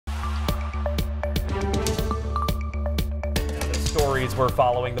stories we're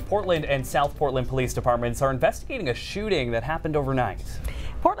following. The Portland and South Portland Police Departments are investigating a shooting that happened overnight.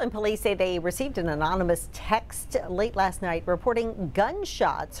 Portland police say they received an anonymous text late last night reporting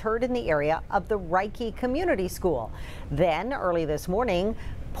gunshots heard in the area of the Reiche Community School. Then early this morning,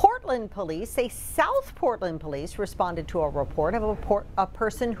 Portland police say South Portland police responded to a report of a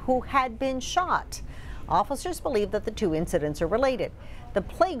person who had been shot. Officers believe that the two incidents are related. The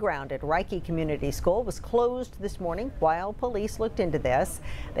playground at Reiche Community School was closed this morning while police looked into this.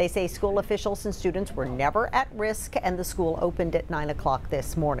 They say school officials and students were never at risk, and the school opened at 9 o'clock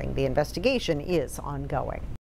this morning. The investigation is ongoing.